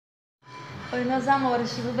Oi, meus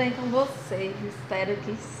amores, tudo bem com vocês? Espero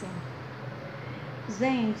que sim.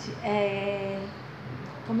 Gente,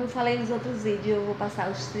 como eu falei nos outros vídeos, eu vou passar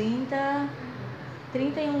os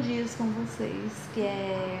 31 dias com vocês, que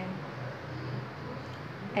é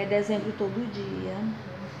dezembro todo dia.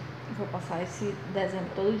 Eu vou passar esse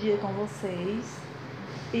dezembro todo dia com vocês.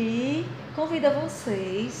 E convido a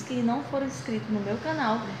vocês que não foram inscritos no meu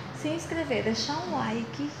canal, se inscrever, deixar um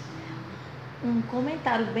like, um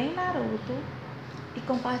comentário bem maroto e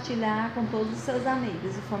compartilhar com todos os seus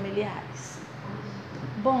amigos e familiares.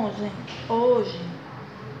 Bom, gente, hoje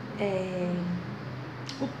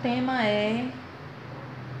o tema é: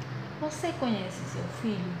 você conhece seu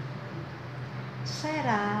filho?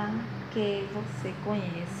 Será que você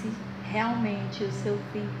conhece realmente o seu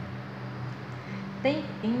filho? Tem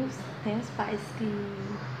os pais que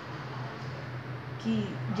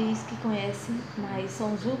diz que conhecem, mas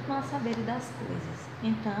são os últimos a saberem das coisas.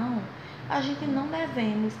 Então, a gente não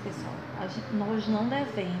devemos, pessoal, nós não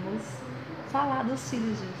devemos falar dos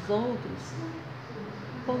filhos dos outros,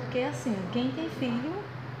 porque assim, quem tem filho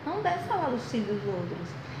não deve falar dos filhos dos outros.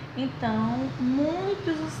 Então,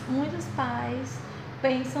 muitos pais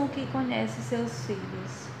pensam que conhecem seus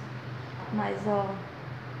filhos, mas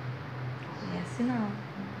conhece não.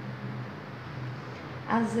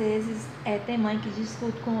 Às vezes tem mãe que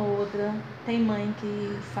discute com outra, tem mãe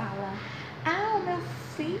que fala: ah, o meu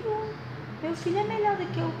filho é melhor do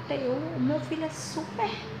que o teu, o meu filho é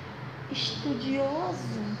super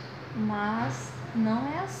estudioso. Mas não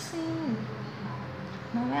é assim,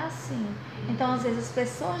 não é assim. Então, às vezes, as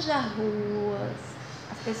pessoas das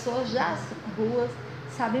ruas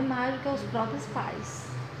sabem mais do que os próprios pais.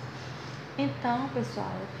 Então,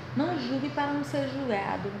 pessoal, não julgue para não ser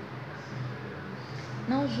julgado.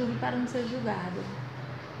 Não julgue para não ser julgado.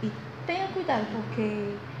 E tenha cuidado,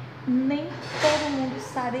 porque nem todo mundo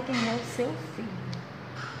sabe quem é o seu filho.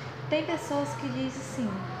 Tem pessoas que dizem assim: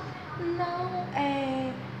 não,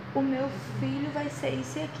 o meu filho vai ser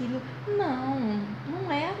isso e aquilo.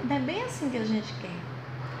 Não é bem assim que a gente quer.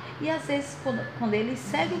 E às vezes, quando eles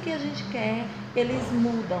seguem o que a gente quer, eles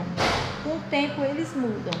mudam. Com o tempo, eles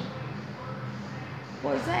mudam.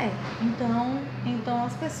 Pois é. Então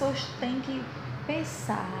as pessoas têm que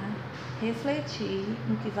pensar, refletir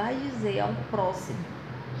no que vai dizer ao próximo.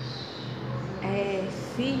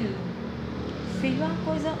 Filho é uma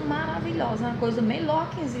coisa maravilhosa, uma coisa melhor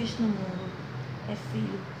que existe no mundo. É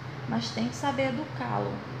filho. Mas tem que saber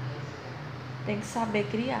educá-lo, tem que saber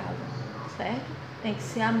criá-lo, certo? Tem que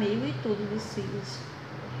ser amigo e tudo dos filhos.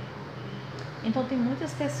 Então tem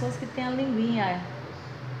muitas pessoas que têm a linguinha,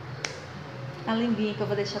 que eu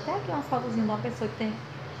vou deixar até aqui uma fotozinha de uma pessoa que tem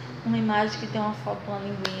uma imagem que tem uma foto com uma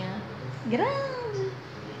linguinha grande.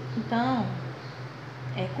 Então,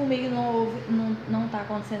 comigo não está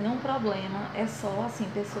acontecendo nenhum problema. É só assim,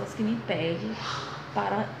 pessoas que me pedem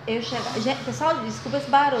para eu chegar. Gente, pessoal, desculpa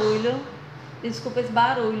esse barulho,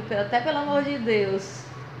 até pelo amor de Deus.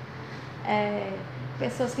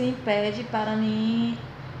 Pessoas que me pedem para mim,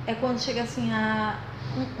 quando chega assim a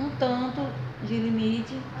um tanto de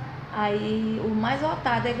limite, aí o mais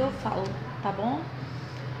votado é que eu falo, tá bom?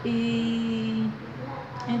 E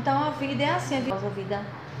então a vida é assim, a vida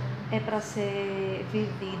é para ser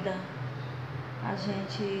vivida. A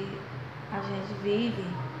gente vive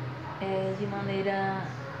de maneira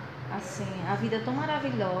assim, a vida é tão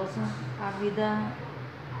maravilhosa, a vida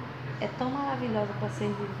é tão maravilhosa para ser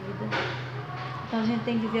vivida. Então a gente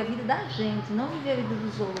tem que viver a vida da gente, não viver a vida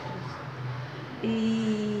dos outros.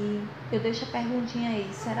 E eu deixo a perguntinha aí: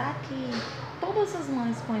 será que todas as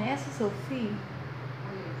mães conhecem seu filho?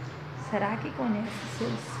 Será que conhecem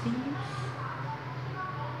seus filhos?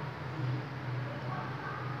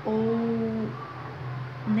 Ou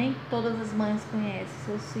nem todas as mães conhecem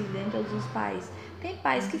seus filhos, nem todos os pais? Tem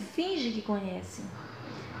pais que fingem que conhecem,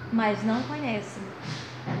 mas não conhecem.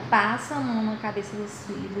 Passa a mão na cabeça dos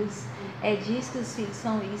filhos, diz que os filhos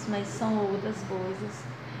são isso, mas são outras coisas.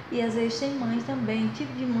 E às vezes tem mães também,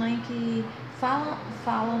 tipo de mãe que falam: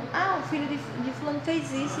 ah, o filho de fulano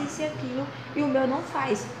fez isso e aquilo, e o meu não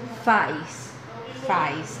faz. Faz.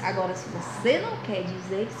 Agora, se você não quer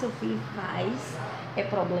dizer que seu filho faz, é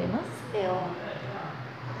problema seu,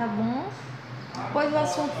 tá bom? Pois o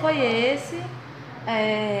assunto foi esse.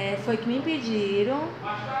 Foi que me pediram.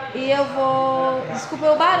 E eu vou...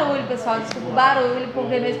 Desculpa o barulho, pessoal.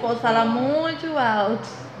 Porque meu esposo fala muito alto.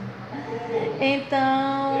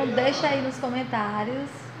 Então, deixa aí nos comentários.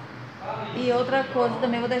 E outra coisa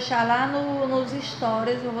também, vou deixar lá nos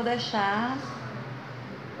stories. Eu vou deixar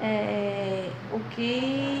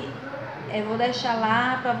vou deixar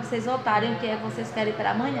lá para vocês votarem o que é que vocês querem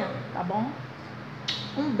para amanhã, tá bom?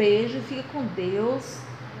 Um beijo, fica com Deus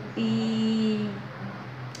e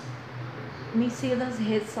me siga nas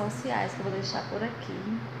redes sociais que eu vou deixar por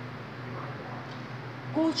aqui.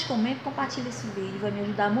 Curte, comenta, compartilha esse vídeo, vai me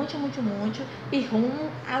ajudar muito, muito, muito. E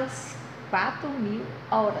rumo às 4.000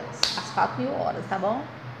 horas. Às 4.000 horas, tá bom?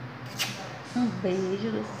 Um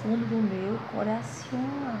beijo do fundo do meu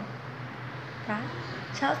coração. Tá?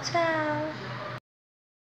 Tchau, tchau.